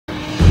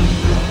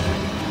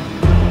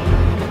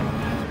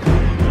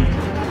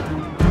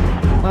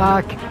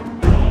Fuck.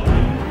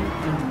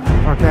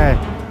 Okay.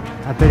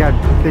 I think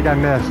I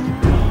missed.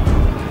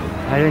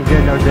 I didn't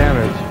get no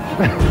damage.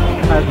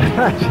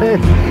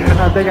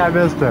 I think I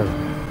missed him.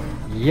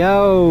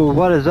 Yo,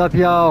 what is up,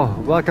 y'all?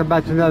 Welcome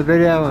back to another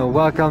video, and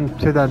welcome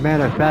to the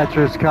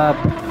Manufacturers Cup,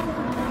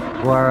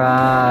 where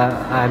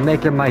I'm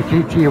making my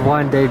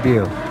GT1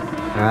 debut.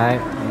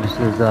 Alright, this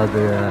is the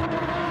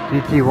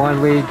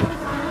GT1 League.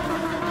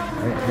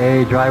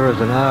 A drivers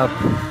and up,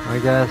 I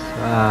guess.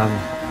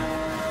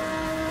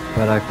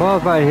 But I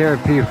qualified here at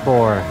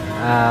P4.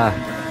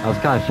 I was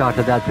kind of shocked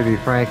at that, to be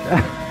frank.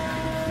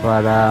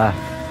 But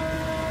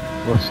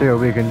we'll see what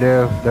we can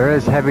do. There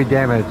is heavy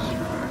damage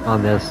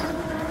on this,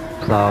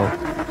 so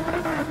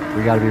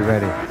we got to be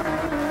ready.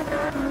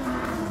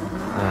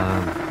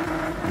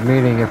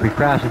 Meaning if we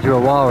crash into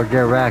a wall or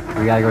get wrecked,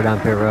 we got to go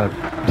down pit road.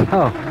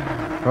 So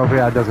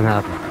hopefully that doesn't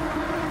happen.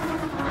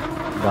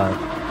 But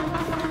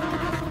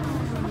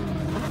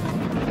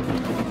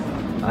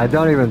I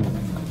don't even,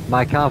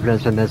 my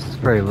confidence in this is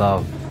pretty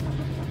low,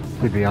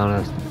 to be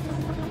honest.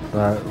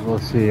 But we'll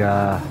see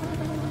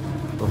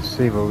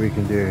what we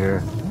can do here.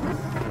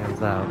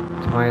 Hands out.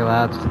 20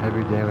 laps,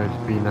 heavy damage,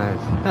 be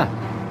nice.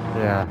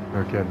 Yeah,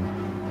 no kidding.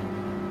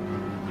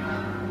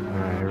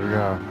 Alright, here we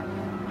go.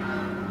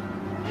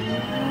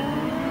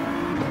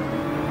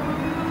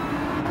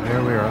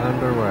 Here we are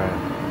underway.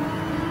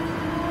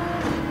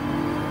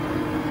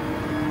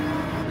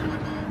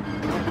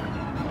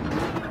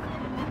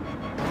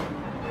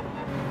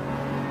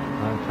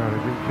 I'm trying to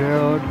get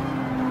killed.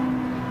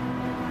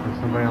 There's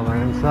somebody on my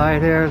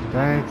inside here.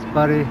 Thanks,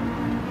 buddy.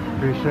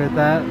 Appreciate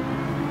that.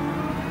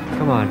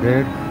 Come on,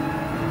 dude.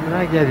 And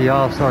I gave you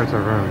all sorts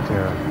of room,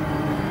 too.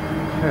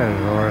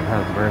 Good Lord,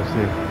 have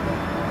mercy.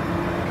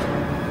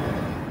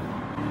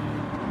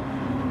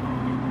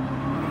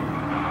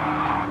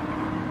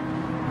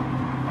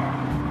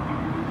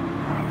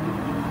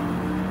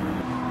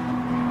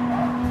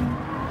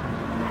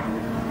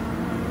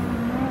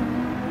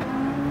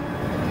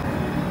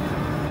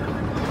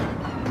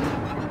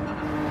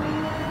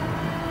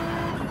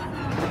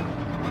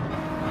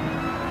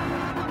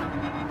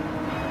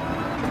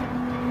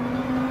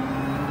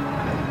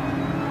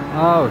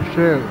 Oh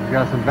shoot, we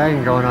got some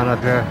banging going on up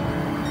here.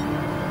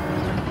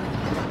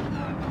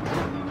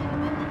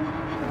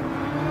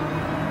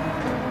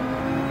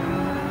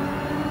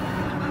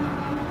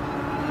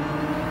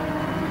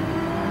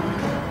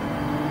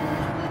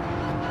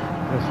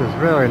 This is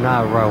really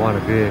not where I want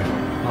to be,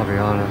 I'll be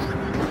honest.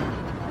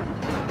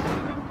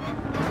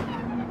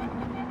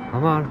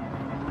 Come on.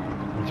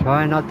 I'm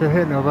trying not to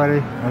hit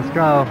nobody. Let's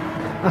go.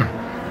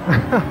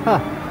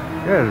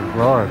 Good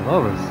Lord,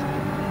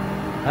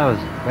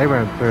 they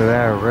went through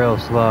there real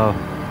slow.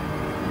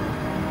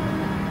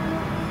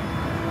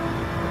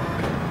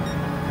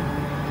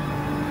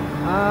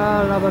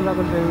 Ah, lubba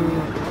lubba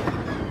doo.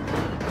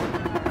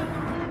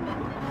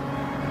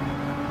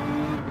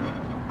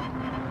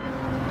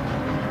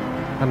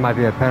 That might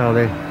be a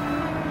penalty.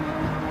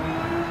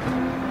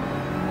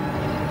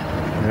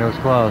 It was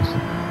close.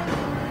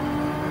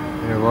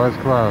 It was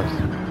close.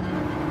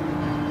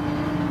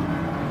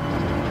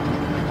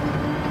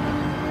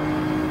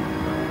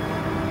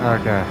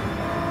 Okay.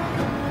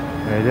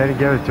 They didn't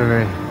give it to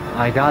me.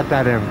 I got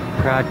that in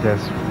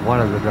practice, one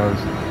of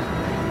those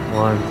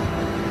ones.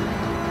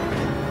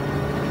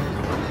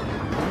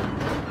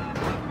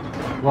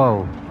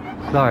 Whoa.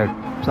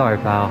 Sorry,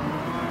 pal.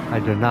 I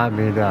did not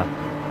mean to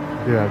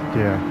do that to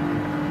you.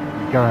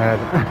 Go ahead.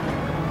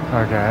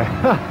 Okay.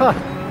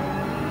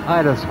 I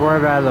had to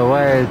swerve out of the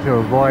way to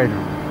avoid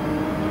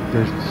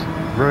just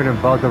ruining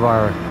both of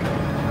our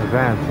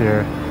events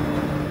here.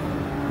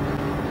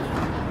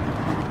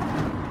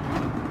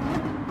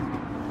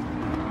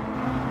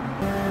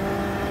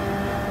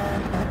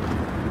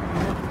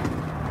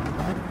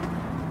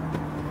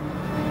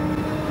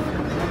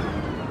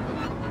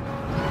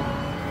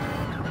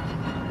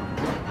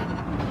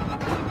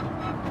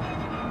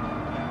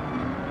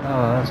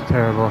 Oh, that's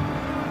terrible.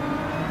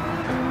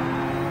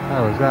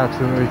 That was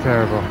absolutely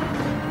terrible.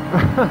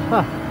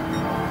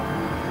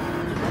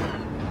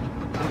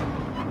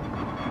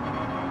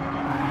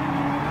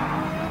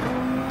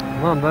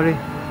 Come on, buddy.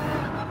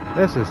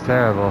 This is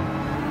terrible.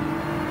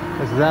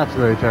 This is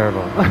absolutely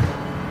terrible.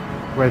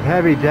 With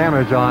heavy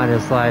damage on,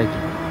 it's like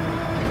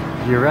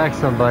you wreck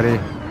somebody,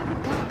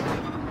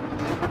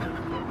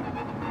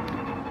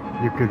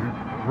 you could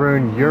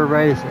ruin your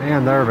race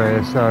and their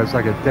race, so it's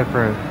like a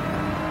different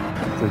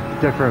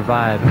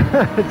vibe.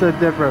 It's a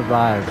different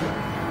vibe.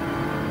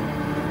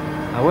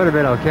 I would have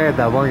been okay if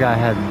that one guy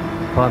hadn't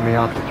bumped me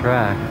off the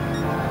track,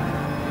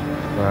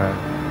 but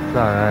it's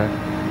alright.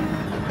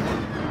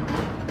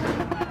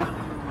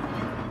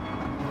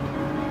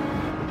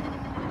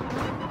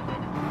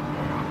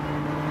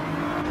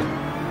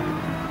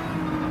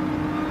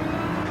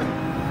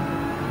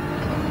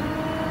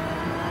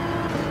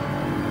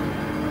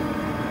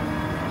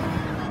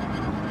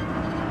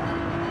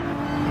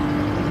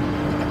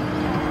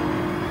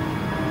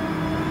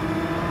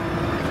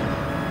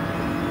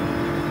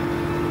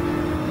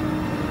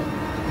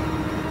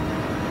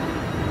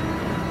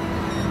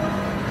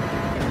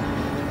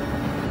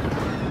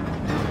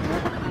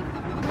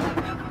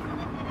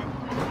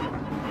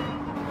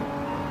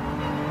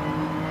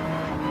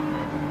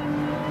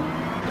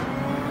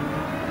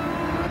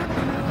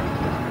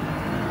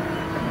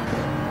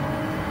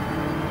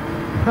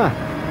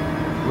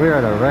 We're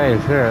at a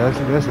race here.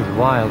 This is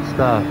wild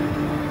stuff.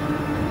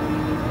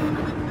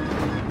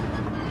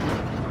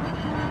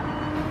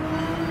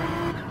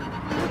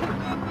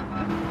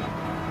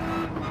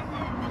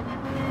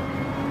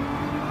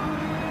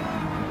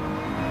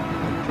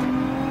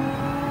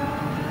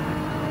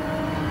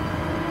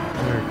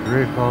 Good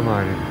grief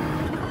almighty.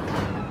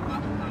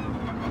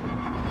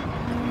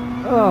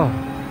 Oh.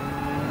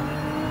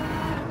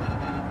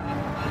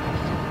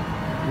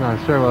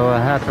 Not sure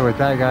what happened with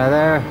that guy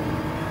there,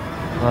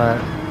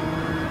 but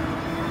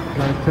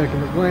I'm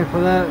taking the blame for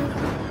that.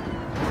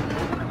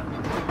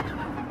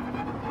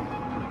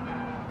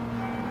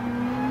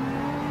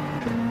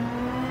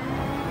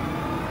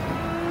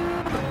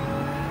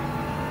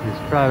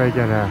 He's probably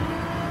gonna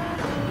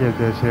get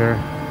this here.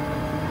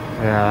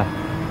 Yeah.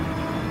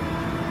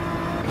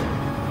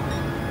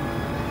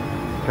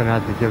 Gonna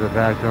have to give it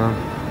back to him.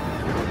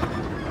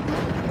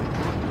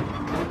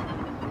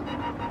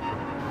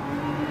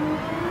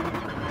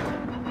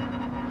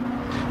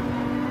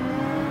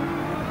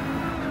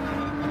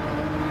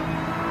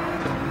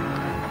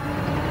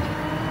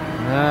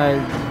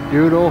 Alright,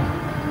 Doodle.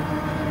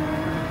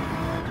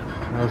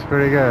 That was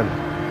pretty good.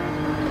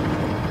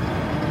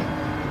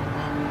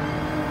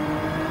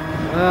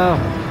 Well,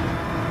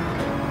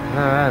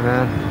 alright,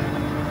 man.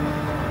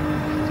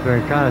 It's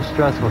been kind of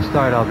stressful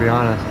start, I'll be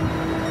honest.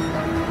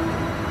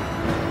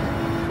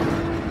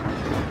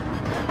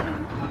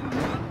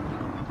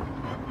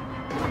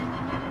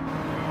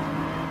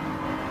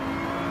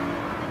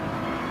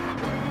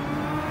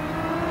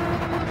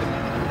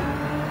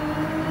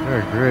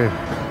 Good grief.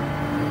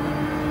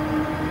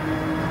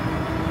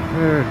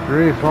 Good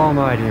grief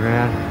almighty,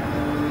 man.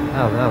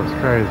 Oh, that was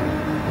crazy.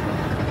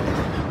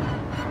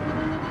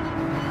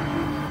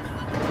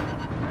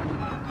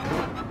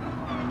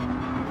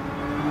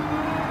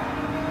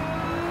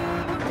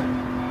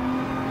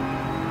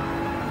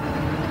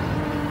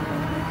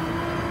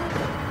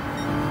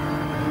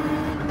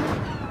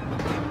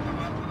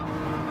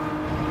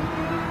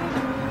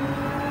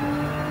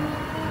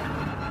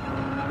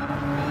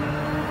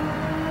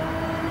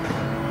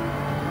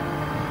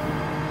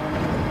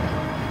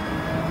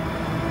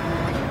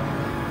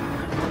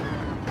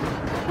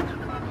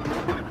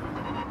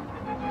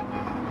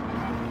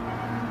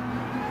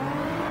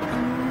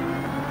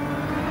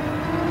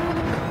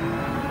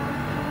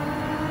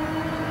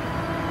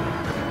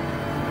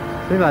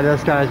 Seems like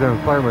this guy's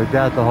been flirting with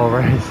death the whole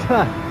race.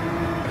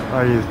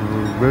 Or he's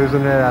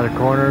losing it out of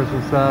corners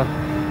and stuff.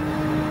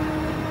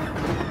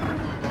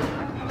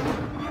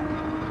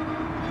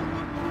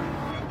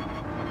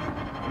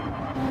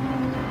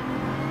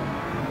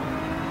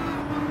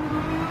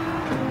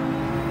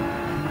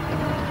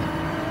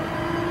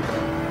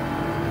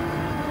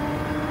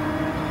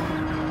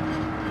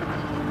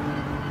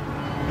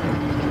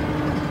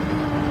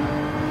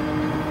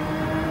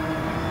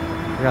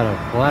 We got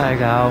a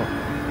flag out.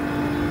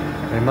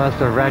 They must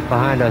have wrecked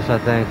behind us, I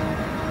think.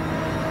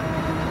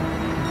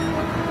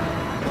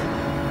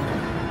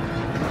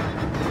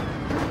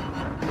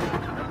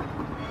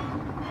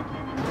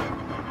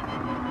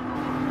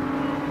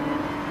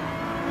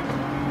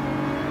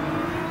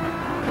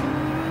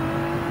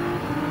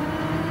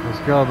 Let's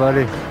go,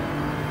 buddy.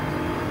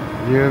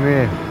 You and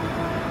me.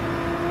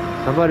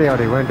 Somebody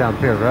already went down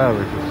pit road,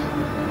 which is...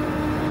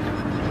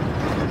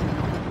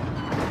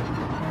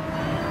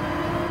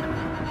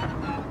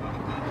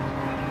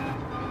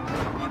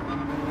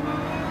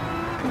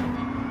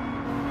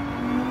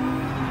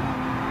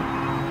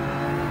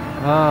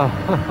 Oh,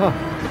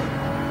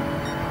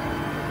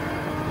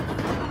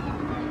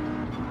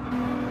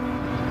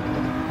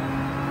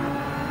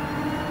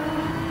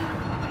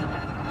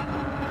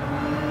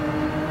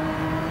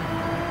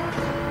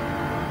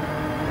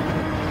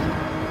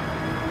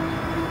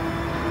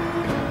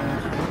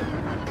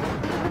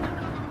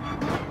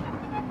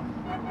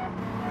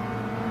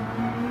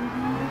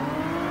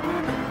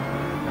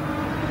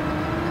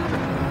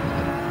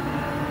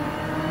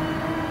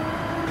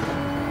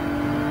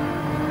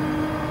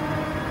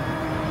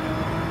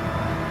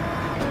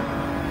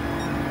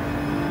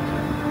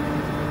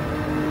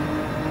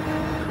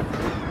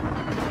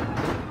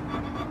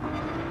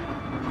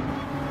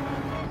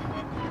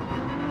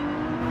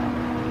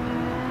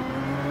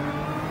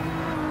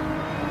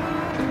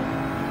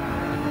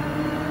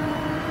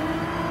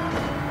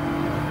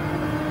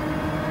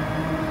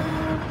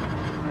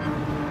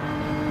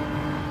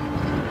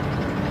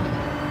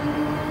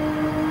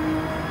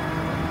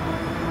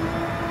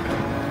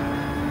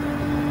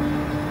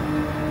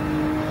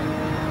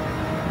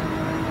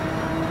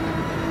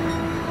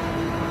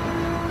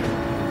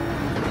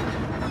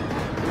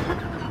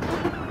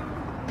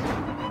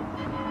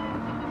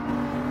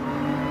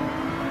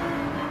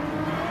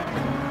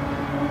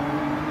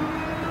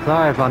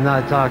 sorry if I'm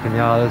not talking,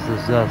 y'all. This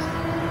is just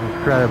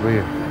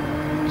incredibly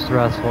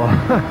stressful.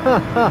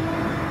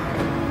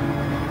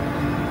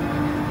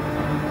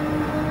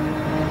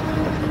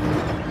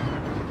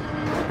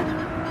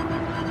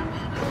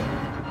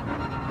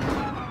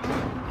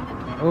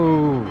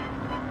 Oh.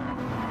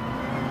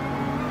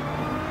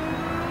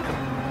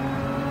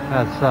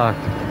 That sucked.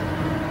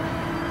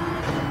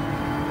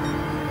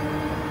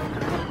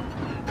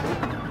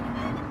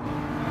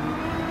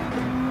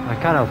 I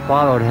kind of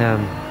followed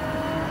him,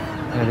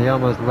 and he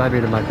almost led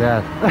me to my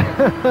death.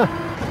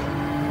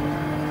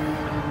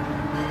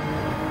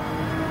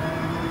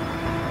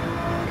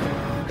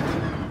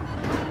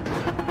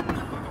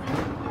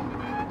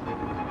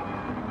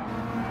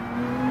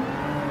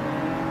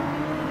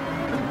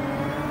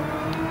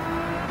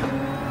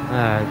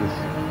 Alright, just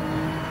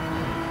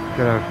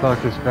get our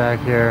focus back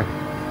here.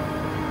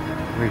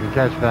 We can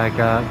catch back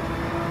up.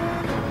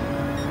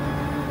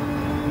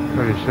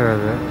 Pretty sure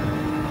of it.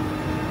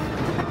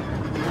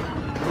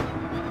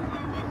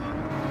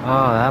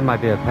 Oh, that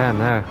might be a pen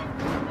there.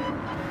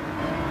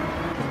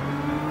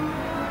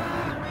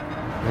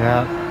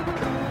 Yep.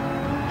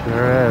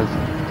 Sure is.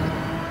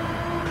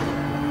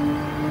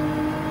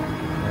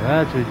 They're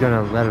actually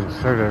gonna let him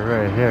start it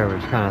right here,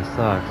 which kind of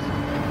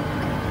sucks.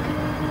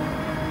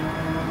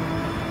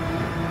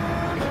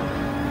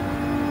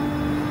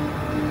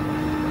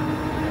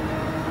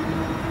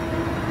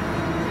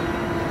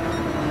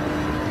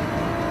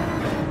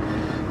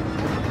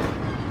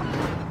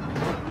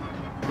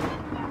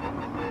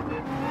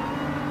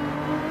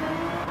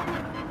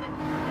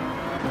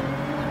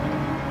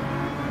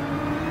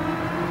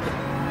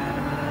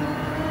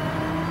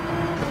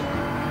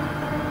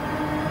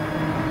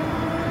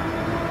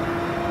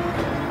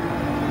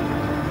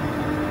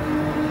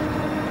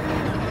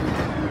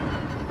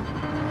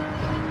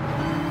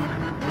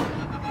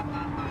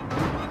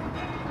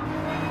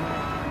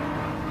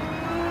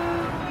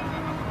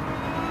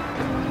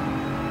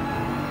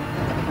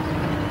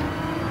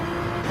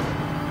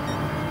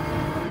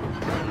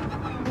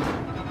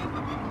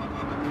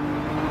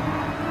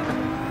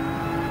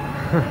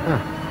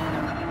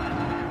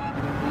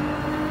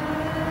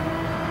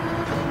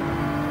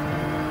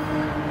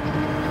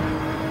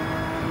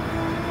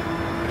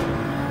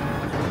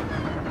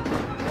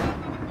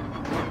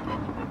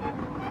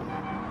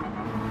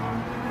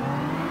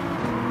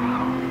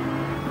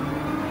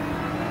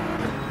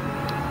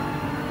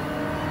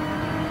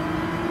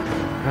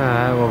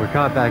 Alright, well we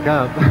caught back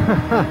up.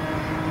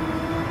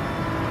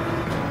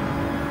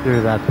 Due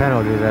to that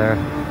penalty there.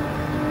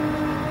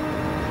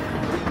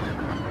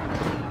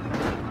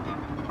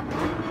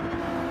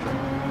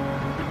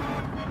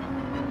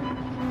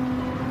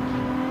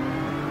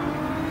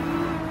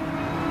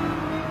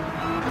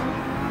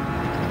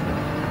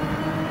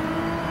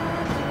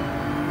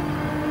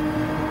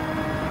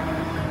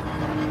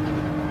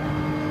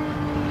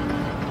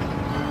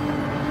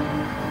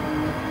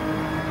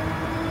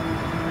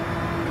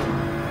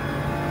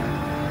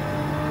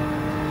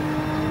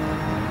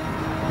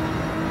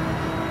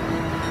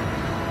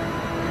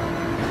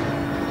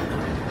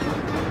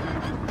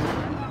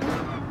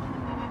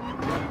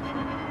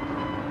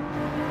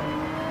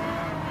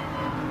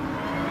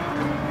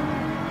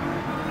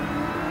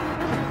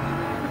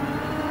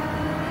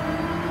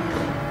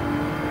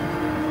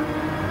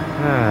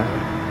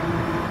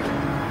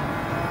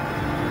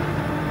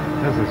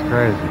 This is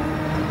crazy.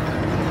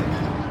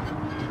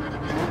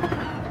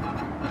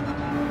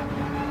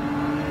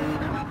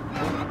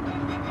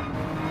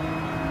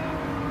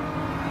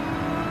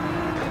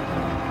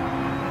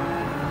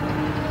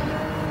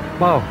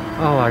 Whoa!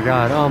 Oh my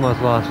god,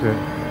 almost lost it.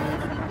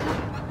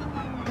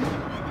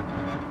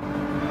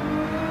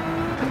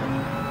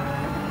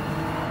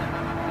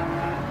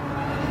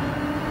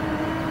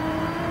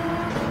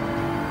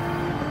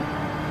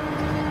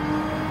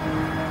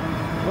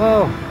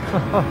 Whoa! Ho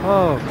ho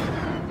ho!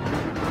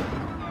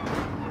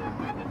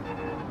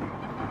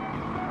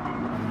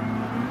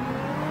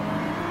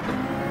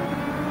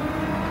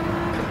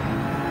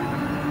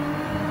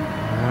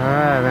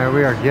 Alright, man,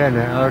 we are getting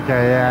it.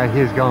 Okay, yeah,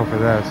 he's going for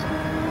this.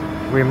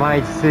 We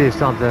might see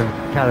something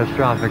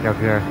catastrophic up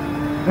here.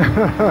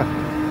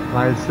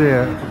 Might see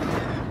it.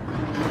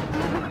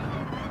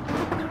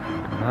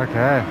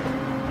 Okay.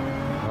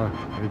 Oh,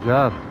 good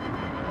job.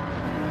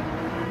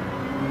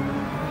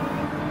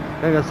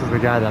 I think this is the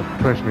guy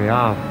that pushed me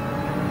off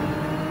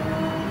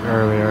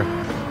earlier.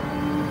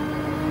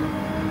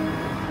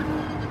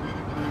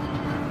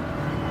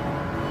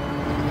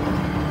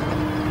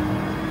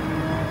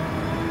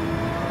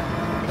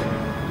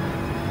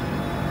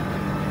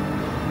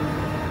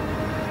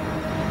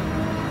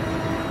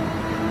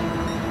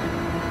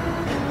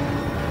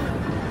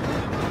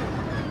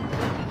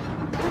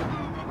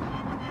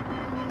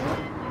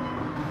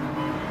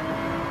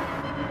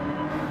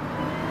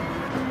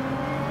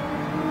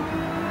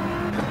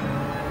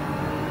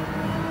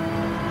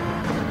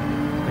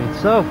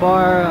 So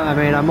far, I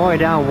mean, I'm only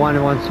down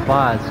one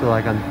spot, so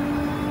like I'm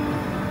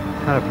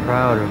kind of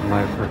proud of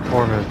my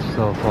performance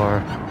so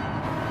far.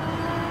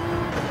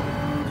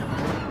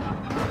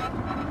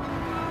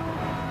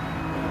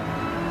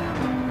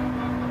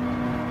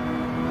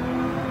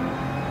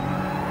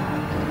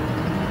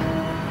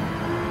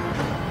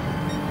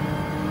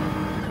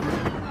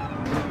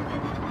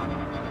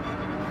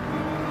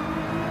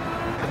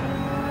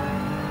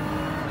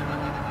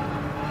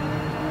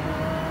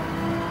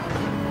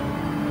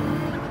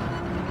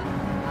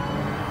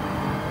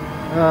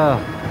 Oh,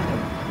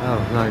 that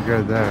was not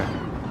good there.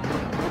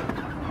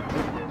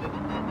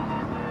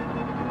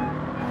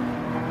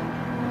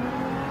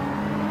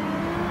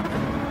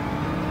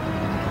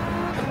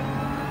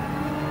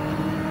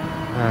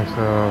 Alright,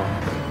 so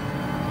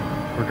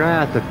we're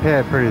gonna have to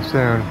pit pretty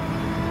soon.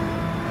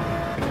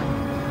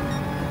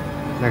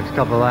 Next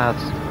couple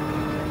laps.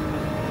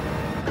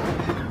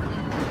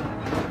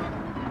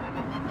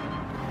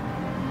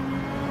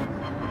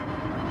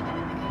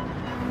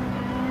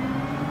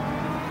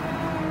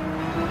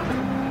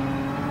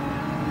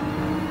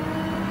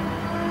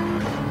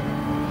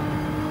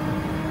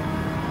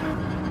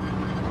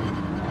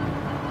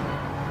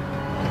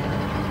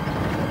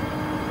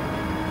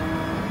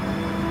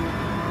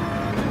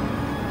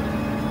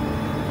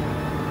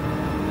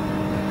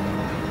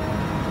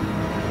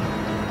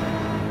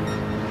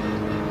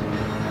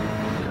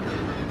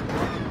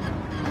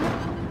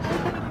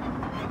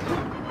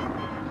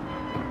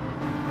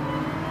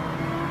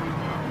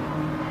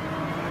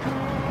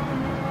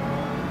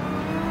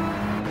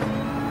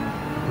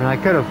 I mean,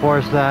 I could have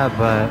forced that,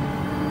 but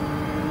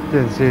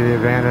didn't see the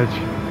advantage.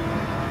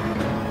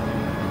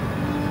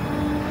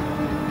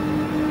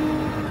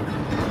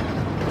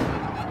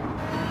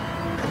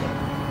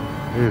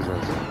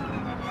 Jesus.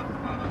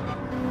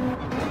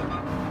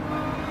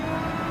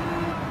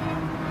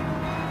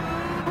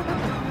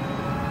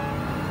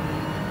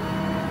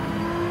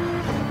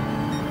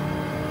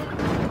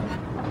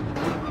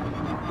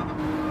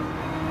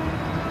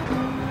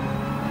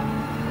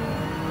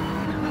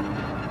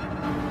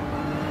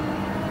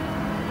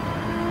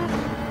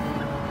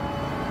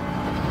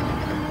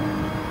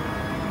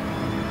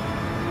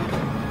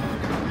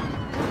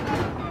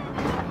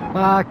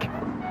 Fuck.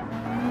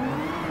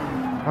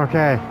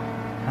 Okay.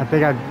 I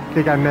think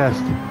I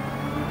missed.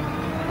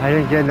 I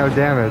didn't get no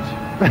damage.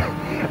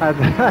 I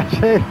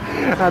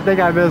think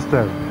I missed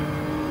him.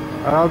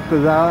 I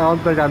don't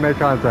think I made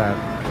contact.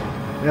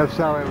 If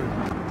so, it was.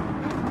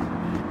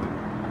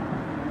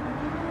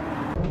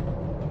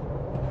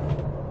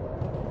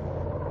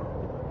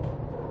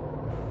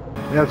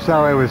 If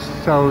so,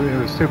 it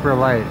was super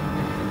light.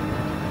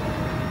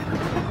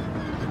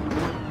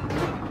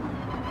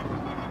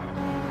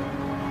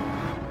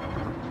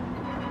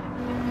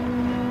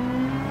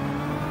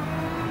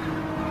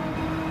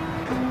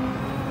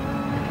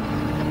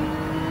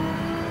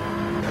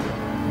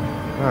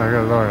 Oh,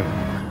 good lord.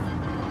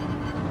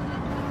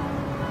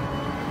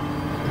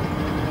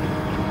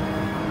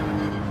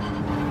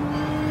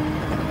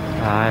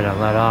 I had to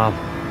let off.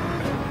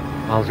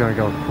 I was gonna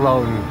go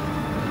floating.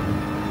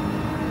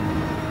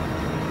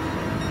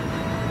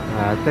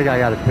 I think I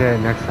got a pit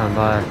next time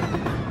by.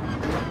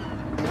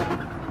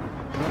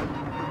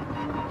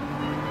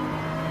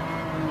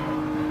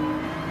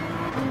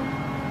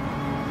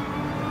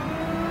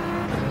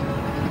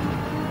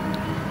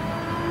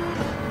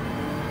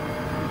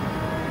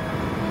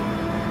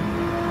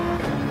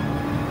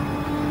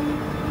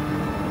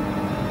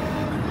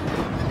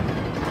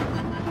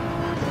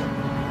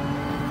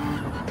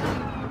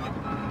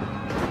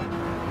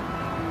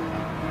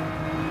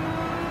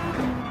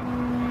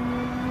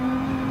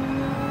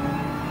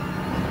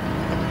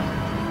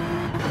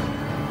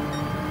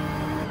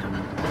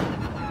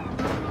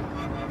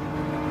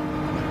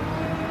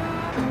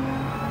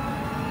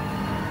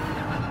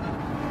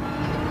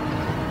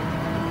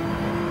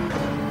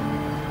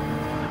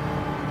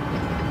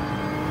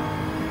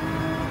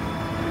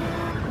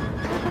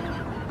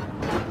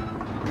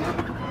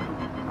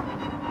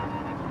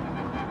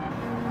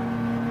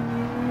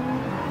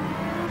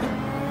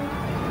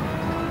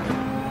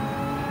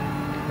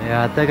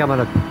 Yeah, I think I'm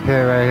gonna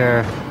pit right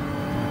here.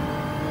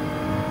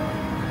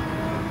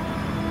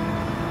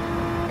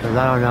 Cause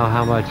I don't know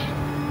how much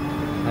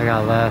I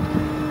got left.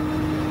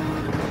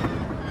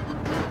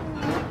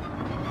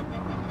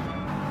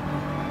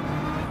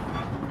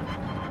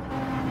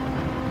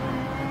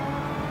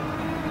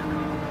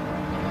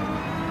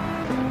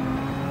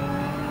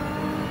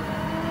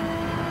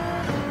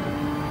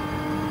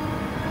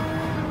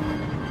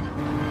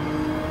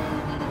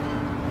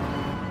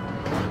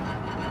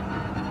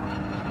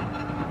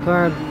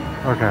 Third?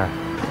 Okay.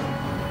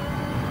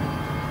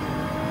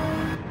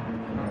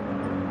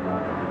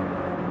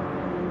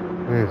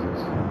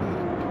 Jesus.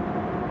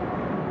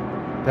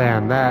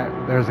 Damn,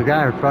 there's a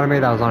guy in front of me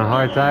that was on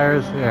hard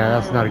tires. Yeah,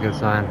 that's not a good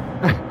sign.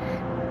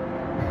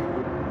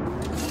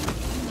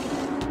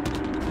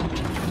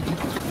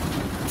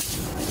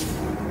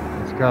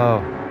 Let's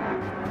go.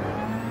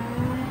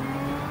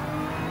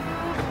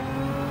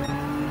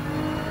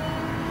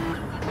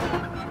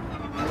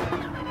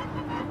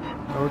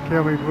 Don't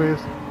kill me, please.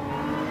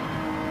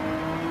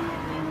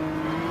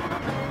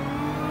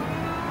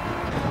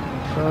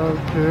 Don't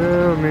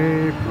kill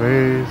me,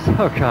 please.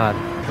 Oh god.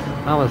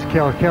 I almost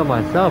killed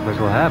myself is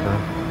what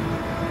happened.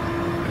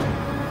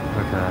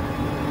 Okay.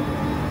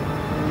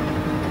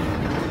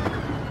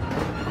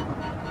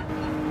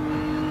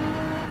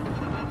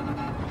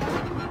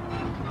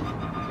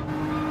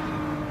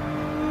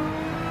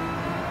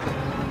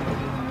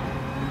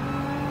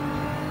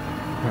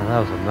 Oh, that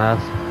was a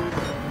mess.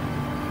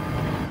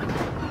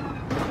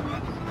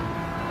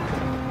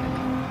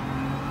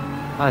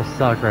 I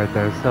suck right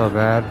there so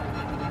bad.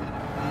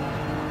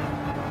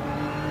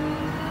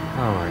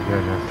 Oh my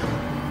goodness.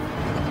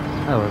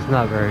 That was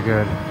not very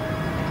good.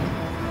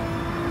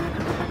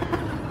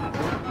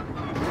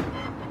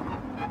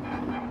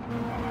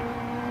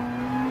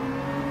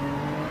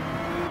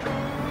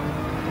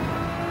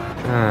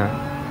 Alright.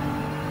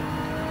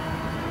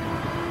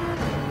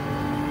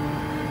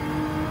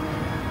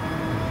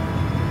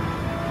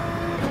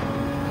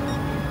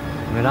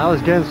 I mean, I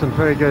was getting some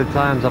pretty good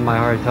times on my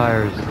hard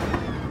tires.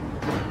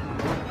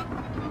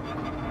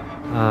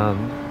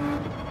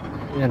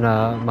 In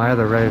my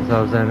other race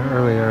I was in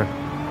earlier.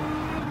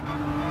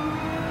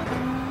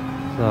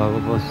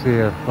 So we'll see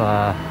if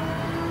that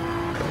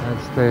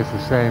stays the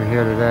same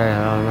here today.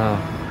 I don't know.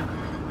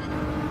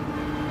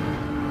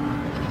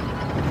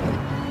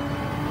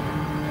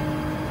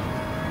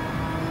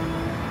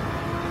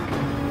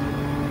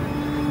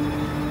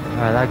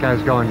 Alright, that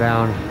guy's going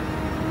down.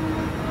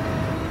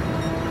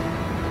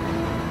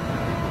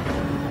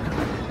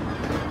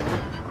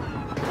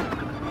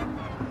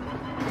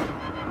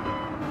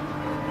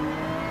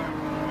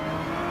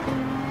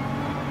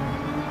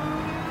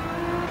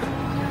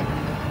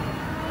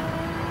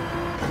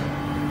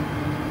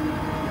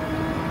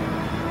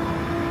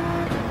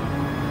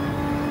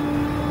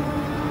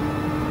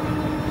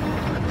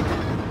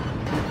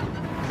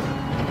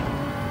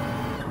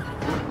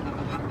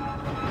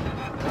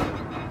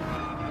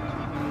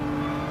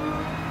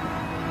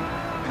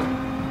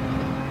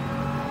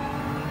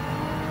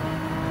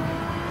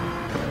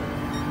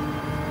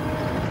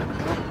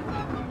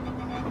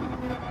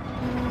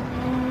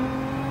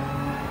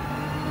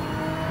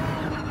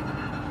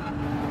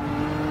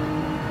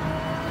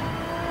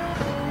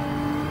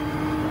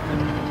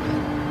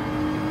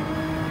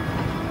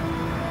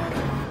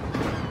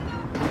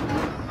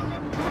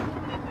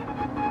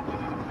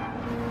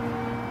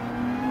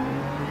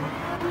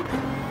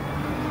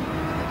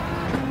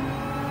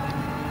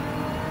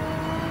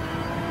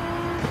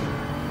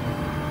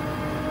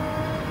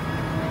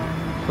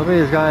 Some of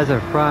these guys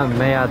in front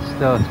may have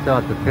still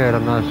at the pit,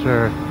 I'm not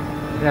sure.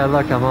 Yeah,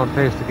 look, I'm on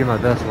pace to get my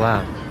best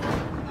lap.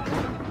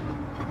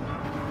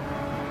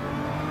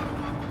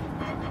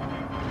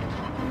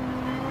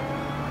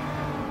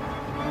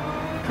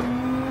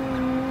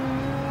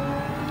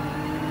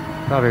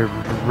 Probably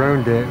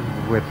ruined it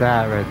with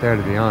that right there,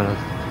 to be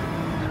honest.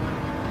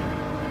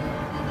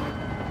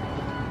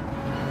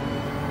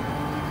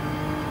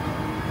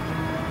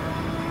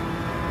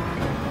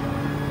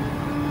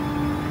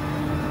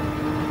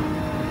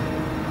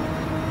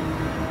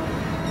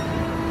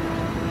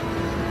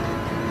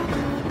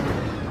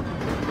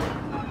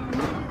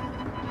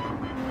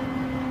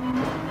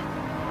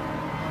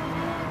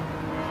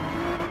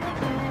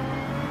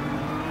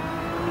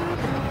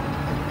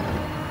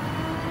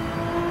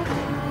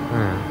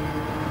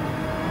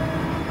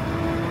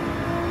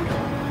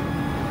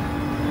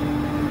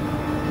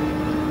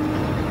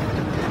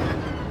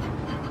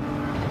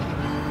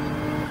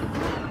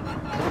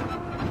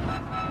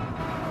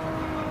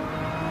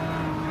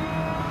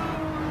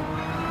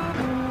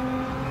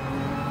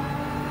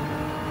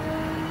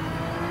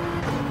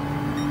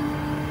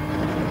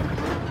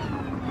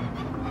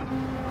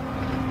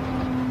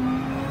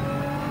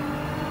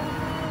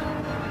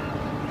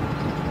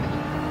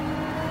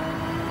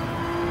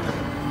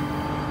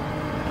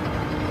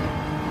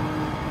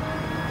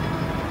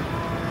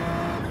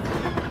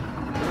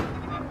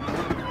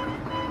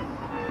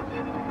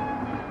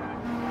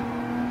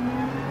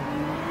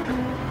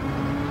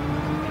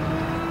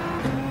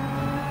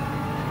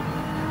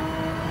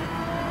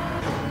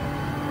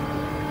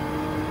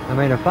 I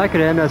mean, if I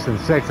could end us in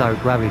 6, I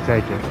would gladly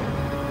take it.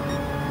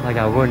 Like,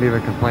 I wouldn't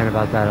even complain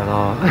about that at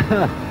all.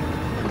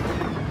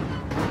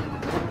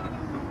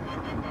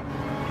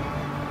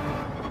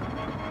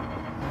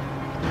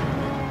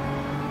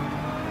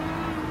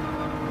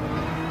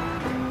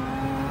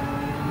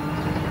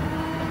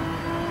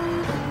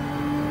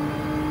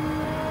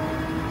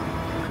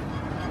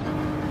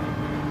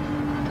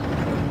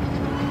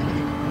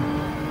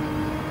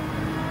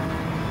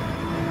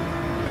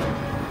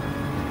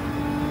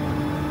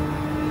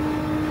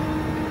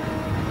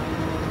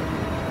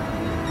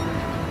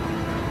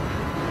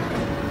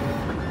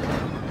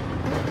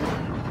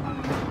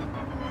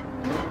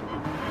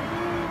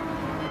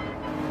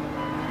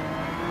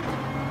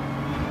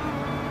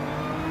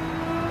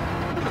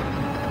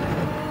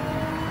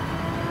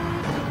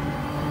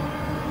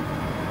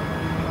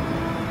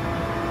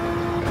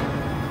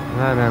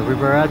 Alright, man, we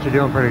were actually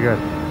doing pretty good.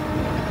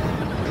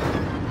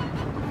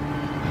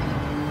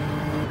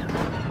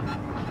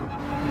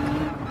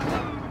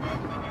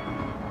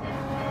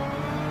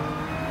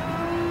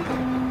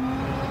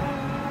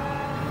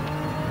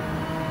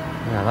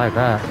 Yeah, I like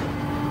that.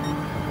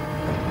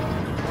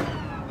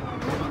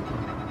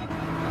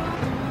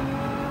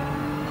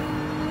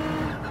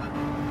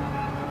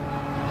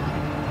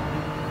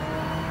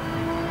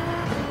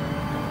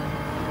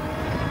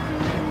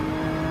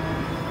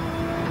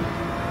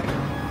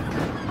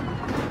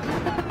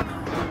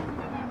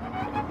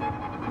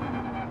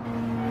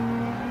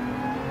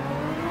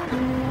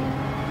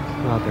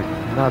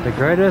 not the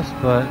greatest,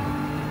 but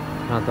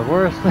not the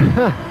worst.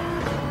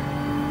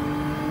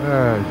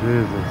 Oh,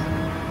 Jesus.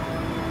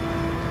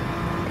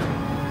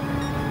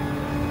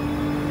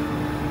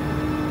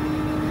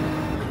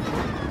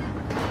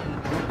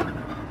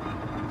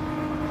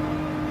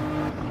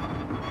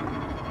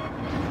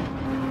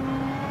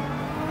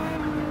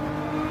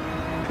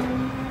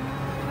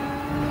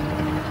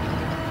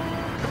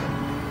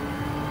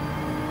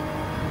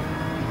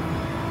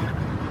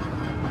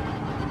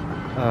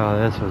 Oh,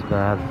 this was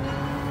bad.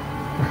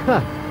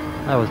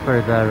 That was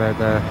pretty bad right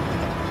there.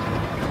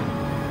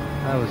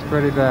 That was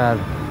pretty bad.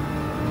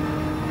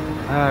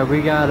 Alright,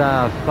 we got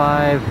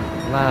 5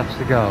 laps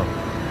to go.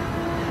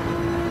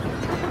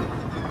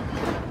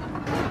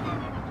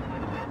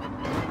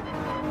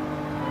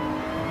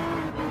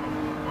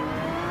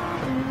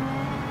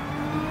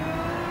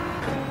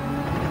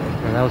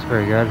 Okay, that was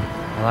pretty good.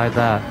 I like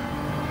that.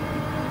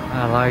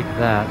 I like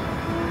that.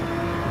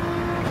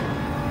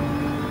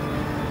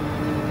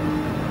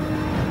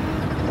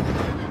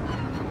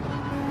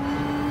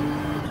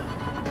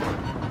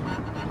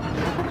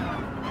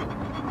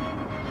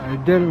 I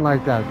didn't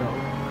like that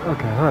though.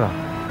 Okay, hold on.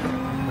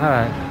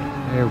 Alright.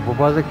 It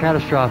wasn't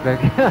catastrophic.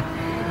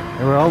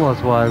 It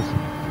almost was.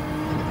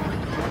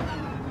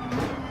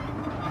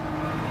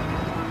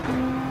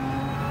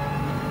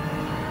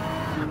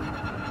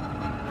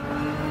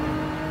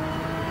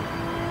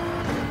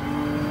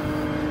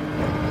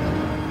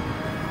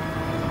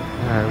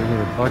 Alright, we need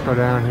to buckle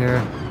down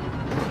here.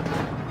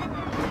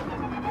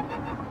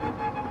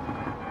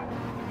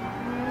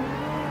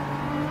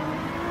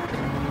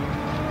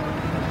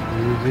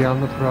 Easy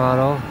on the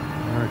throttle.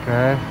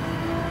 Okay.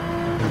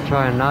 I'm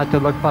trying not to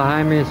look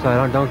behind me so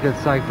I don't get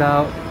psyched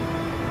out.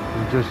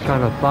 I'm just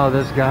trying to follow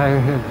this guy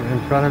in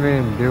front of me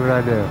and do what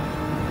I do.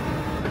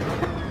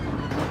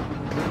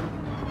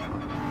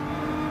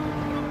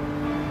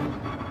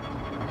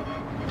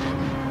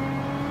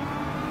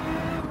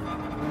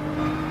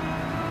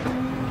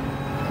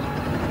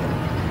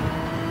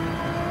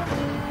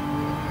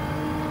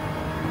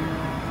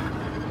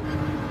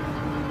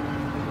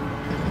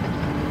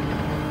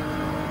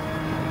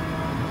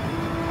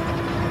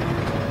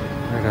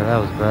 Okay, that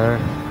was better.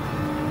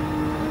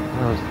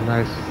 That was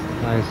nice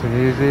and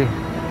easy.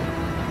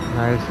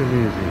 Nice and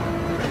easy.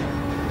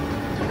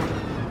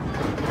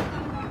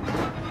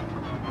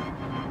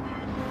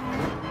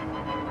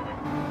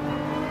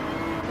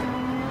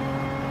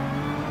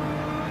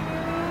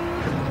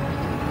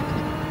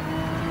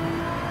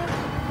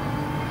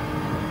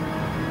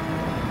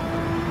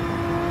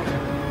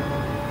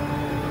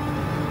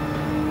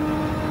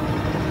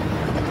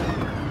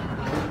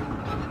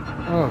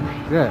 Oh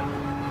shit.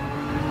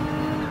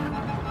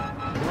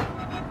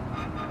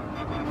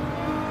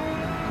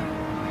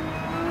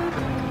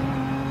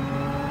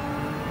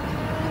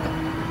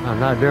 I'm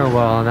not doing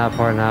well on that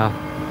part now.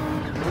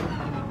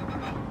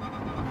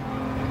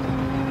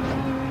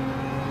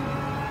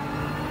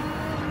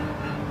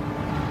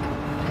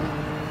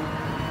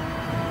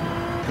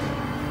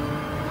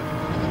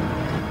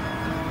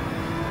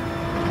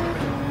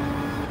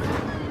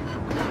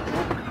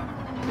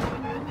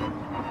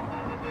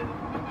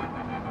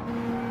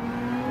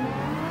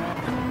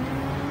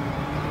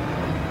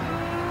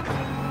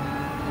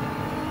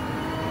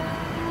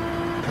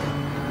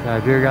 Yeah, I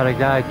do got a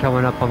guy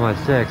coming up on my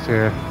 6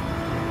 here.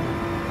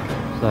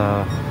 So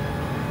oh,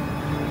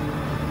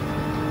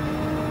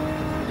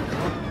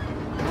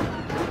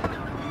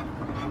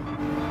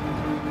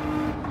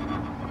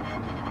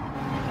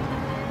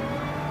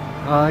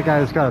 that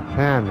guy just got a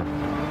pen.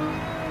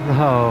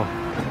 No.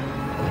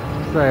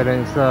 Say it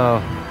ain't so.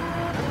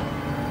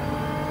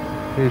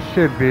 He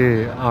should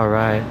be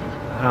alright.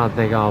 I don't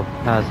think I'll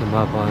pass him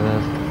up on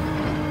this.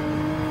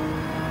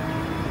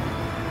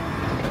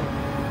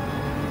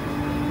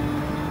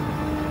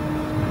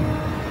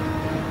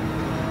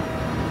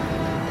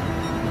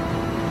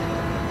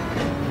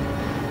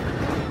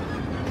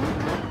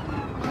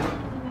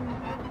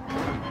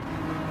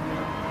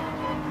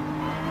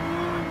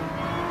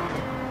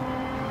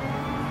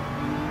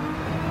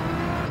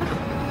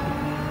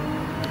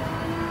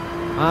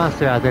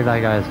 Honestly, I think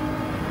that guy's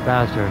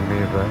faster than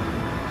me, but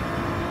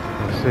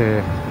we'll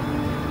see.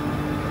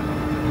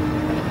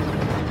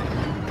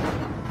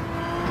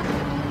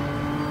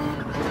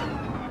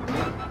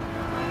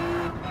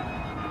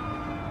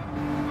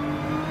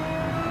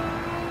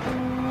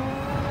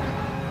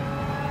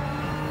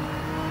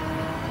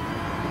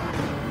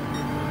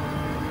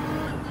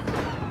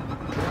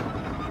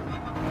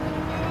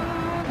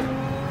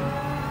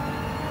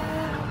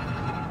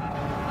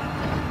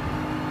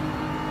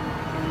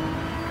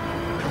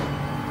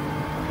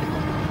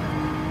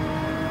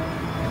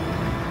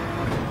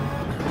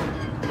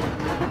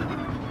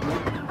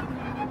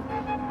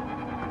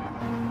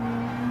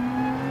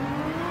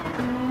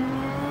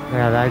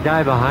 Yeah, that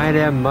guy behind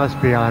him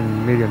must be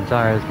on medium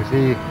tires because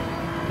he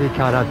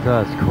caught up to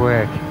us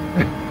quick.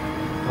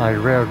 Like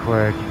real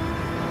quick.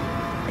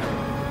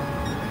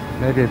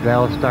 Maybe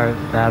they'll start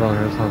battling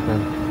or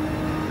something.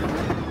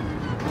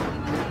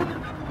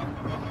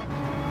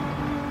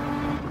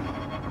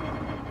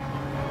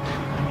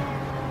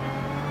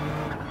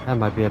 That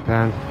might be a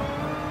pen.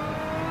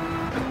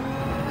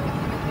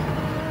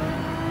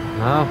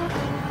 No?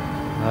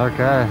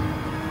 Okay.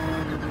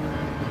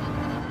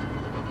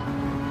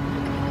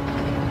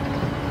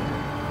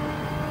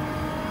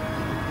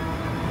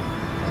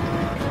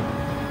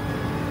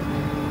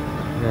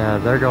 Yeah,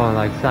 they're going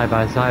like side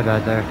by side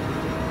right there.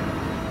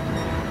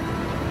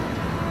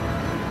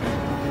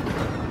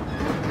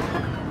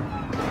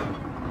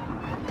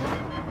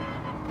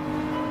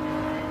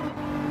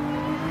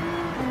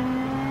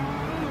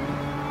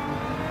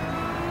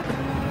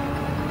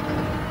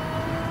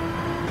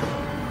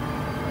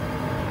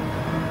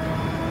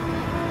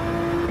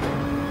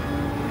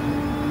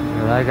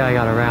 Yeah, that guy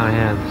got around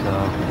him, so.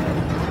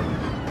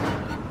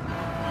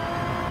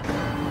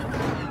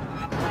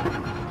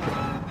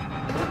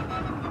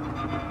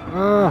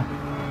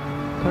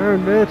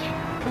 Turn, bitch.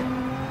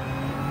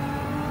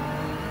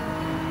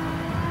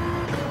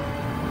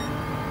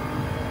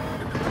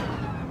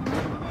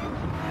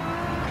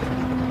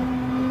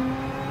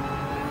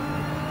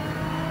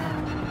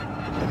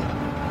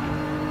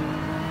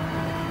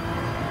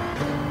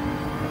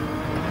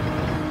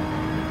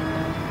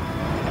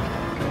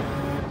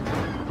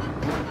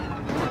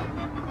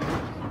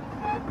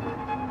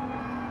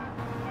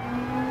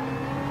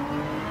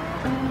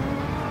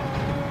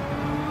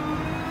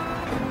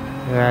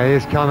 Yeah,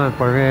 he's coming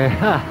for me.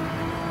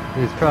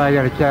 He's probably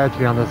gonna catch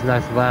me on this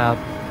next lap.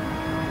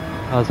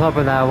 I was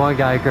hoping that one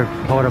guy could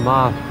hold him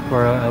off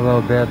for a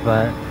little bit,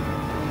 but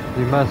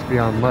he must be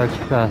on much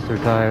faster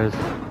tires. I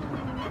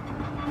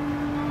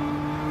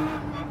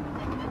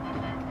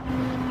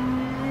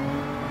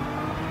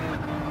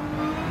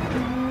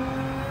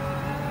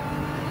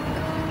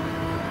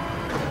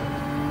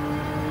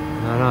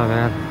don't know,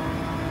 man.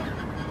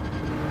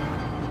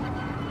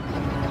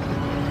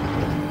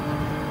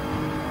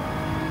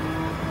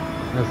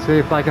 Let's see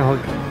if I can hold.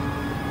 I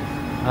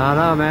don't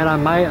know, man. I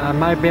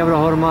might be able to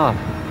hold him off.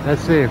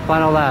 Let's see.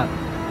 Final lap.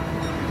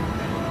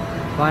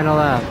 Final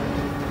lap.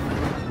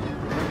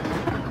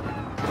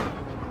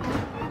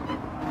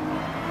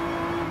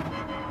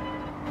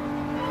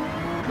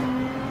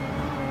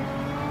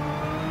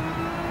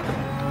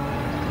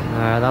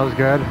 Alright, that was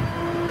good.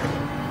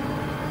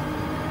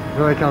 It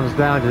really comes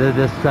down to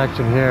this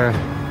section here.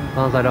 As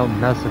long as I don't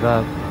mess it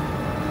up.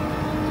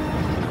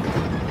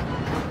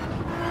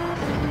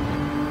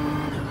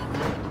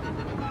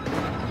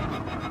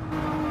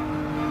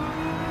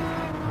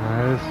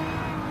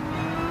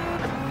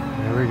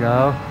 There we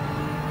go.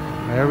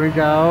 There we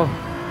go.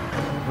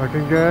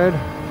 Looking good.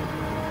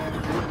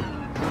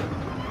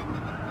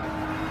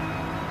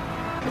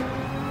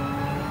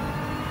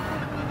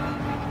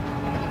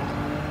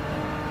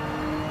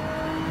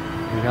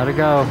 We gotta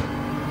go.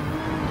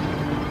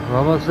 We're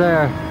almost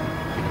there.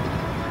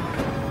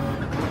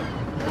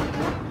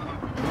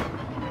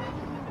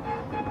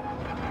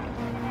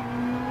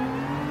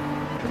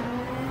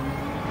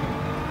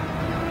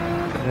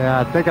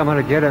 Yeah, I think I'm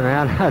gonna get it,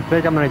 man. I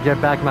think I'm gonna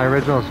get back my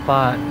original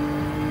spot.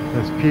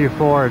 This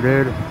P4,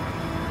 dude.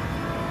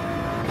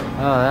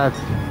 Oh,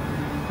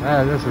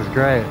 man, this is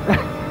great.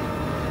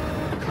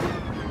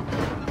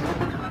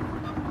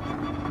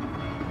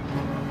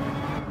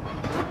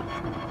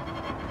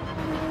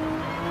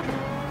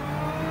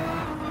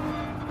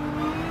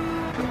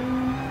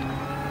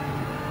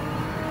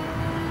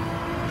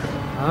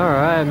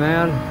 Alright,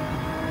 man.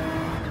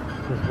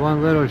 Just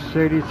one little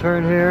shady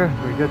turn here.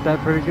 We get that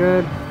pretty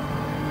good.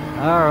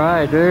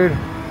 Alright, dude.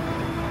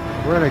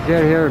 We're gonna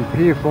get here in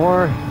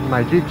P4.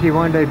 My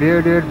GT1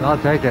 debut, dude. I'll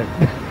take it.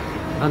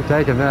 I'm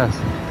taking this.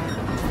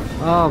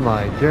 Oh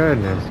my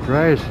goodness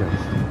gracious.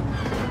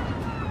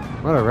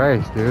 What a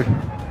race, dude.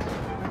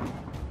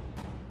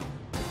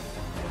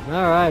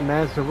 Alright,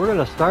 man. So we're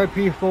gonna start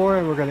P4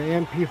 and we're gonna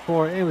end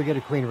P4 and we get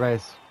a clean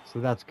race. So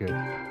that's good.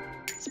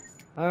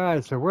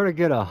 Alright, so we're gonna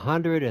get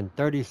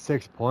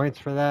 136 points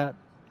for that.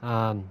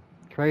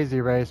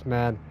 Crazy race,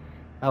 man.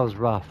 That was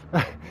rough.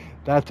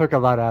 That took a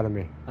lot out of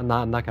me. I'm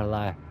not gonna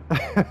lie.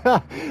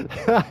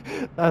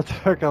 That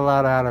took a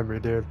lot out of me,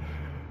 dude.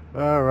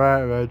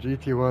 Alright, man.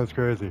 GT1's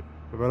crazy.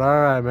 But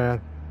alright,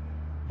 man.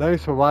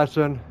 Thanks for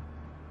watching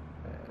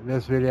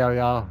this video,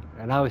 y'all.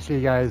 And I will see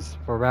you guys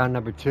for round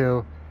number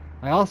 2.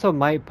 I also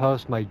might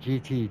post my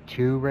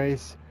GT2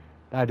 race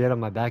that I did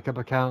on my backup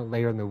account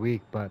later in the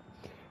week, but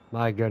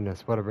my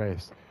goodness, what a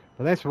race.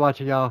 But thanks for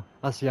watching, y'all.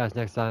 I'll see you guys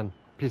next time.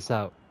 Peace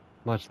out.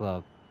 Much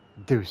love.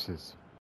 Deuces.